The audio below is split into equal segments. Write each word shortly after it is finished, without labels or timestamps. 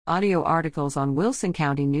Audio articles on Wilson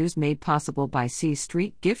County News made possible by C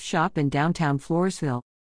Street Gift Shop in downtown Floresville.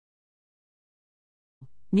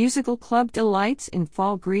 Musical Club delights in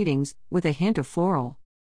fall greetings, with a hint of floral.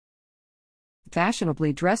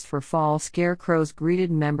 Fashionably dressed for fall, scarecrows greeted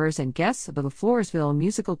members and guests of the Floresville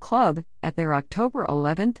Musical Club at their October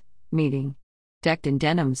 11th meeting. Decked in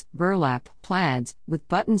denims, burlap, plaids, with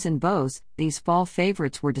buttons and bows, these fall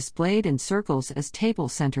favorites were displayed in circles as table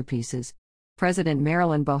centerpieces. President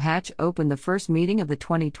Marilyn Bohatch opened the first meeting of the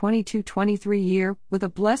 2022-23 year with a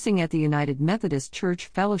blessing at the United Methodist Church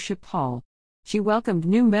Fellowship Hall. She welcomed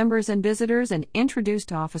new members and visitors and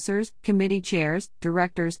introduced officers, committee chairs,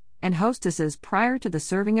 directors, and hostesses prior to the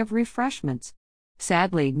serving of refreshments.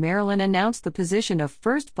 Sadly, Marilyn announced the position of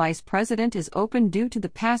first vice president is open due to the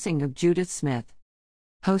passing of Judith Smith.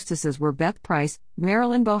 Hostesses were Beth Price,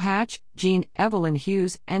 Marilyn Bohatch, Jean Evelyn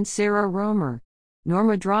Hughes, and Sarah Romer.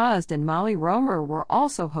 Norma Drozd and Molly Romer were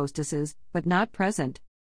also hostesses, but not present.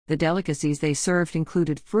 The delicacies they served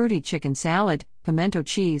included fruity chicken salad, pimento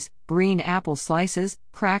cheese, green apple slices,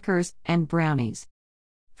 crackers, and brownies.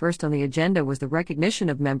 First on the agenda was the recognition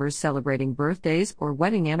of members celebrating birthdays or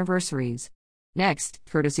wedding anniversaries. Next,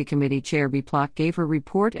 Courtesy Committee Chair B. Plock gave her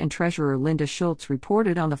report and Treasurer Linda Schultz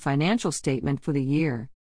reported on the financial statement for the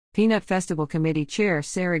year. Peanut Festival Committee Chair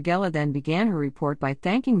Sarah Gella then began her report by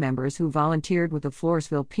thanking members who volunteered with the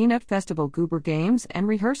Floresville Peanut Festival Goober Games and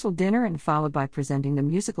rehearsal dinner, and followed by presenting the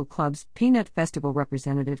Musical Club's Peanut Festival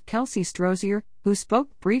representative Kelsey Strozier, who spoke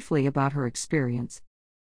briefly about her experience.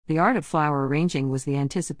 The Art of Flower Arranging was the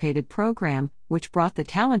anticipated program, which brought the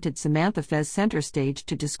talented Samantha Fez center stage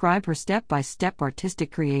to describe her step-by-step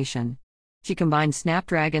artistic creation. She combined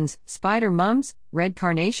snapdragons, spider mums, red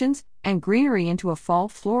carnations, and greenery into a fall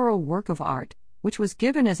floral work of art, which was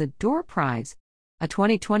given as a door prize. A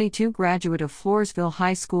 2022 graduate of Floresville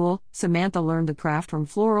High School, Samantha learned the craft from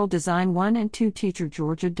Floral Design 1 and 2 teacher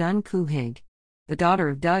Georgia Dunn Kuhig. The daughter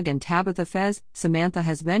of Doug and Tabitha Fez, Samantha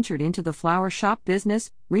has ventured into the flower shop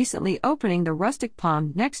business, recently opening the Rustic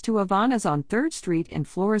Palm next to Ivana's on 3rd Street in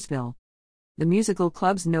Floresville. The Musical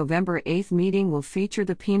Club's November 8th meeting will feature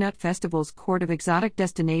the Peanut Festival's Court of Exotic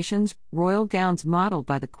Destinations, royal gowns modeled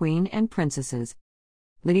by the Queen and Princesses.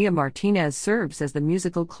 Lydia Martinez serves as the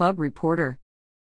Musical Club reporter.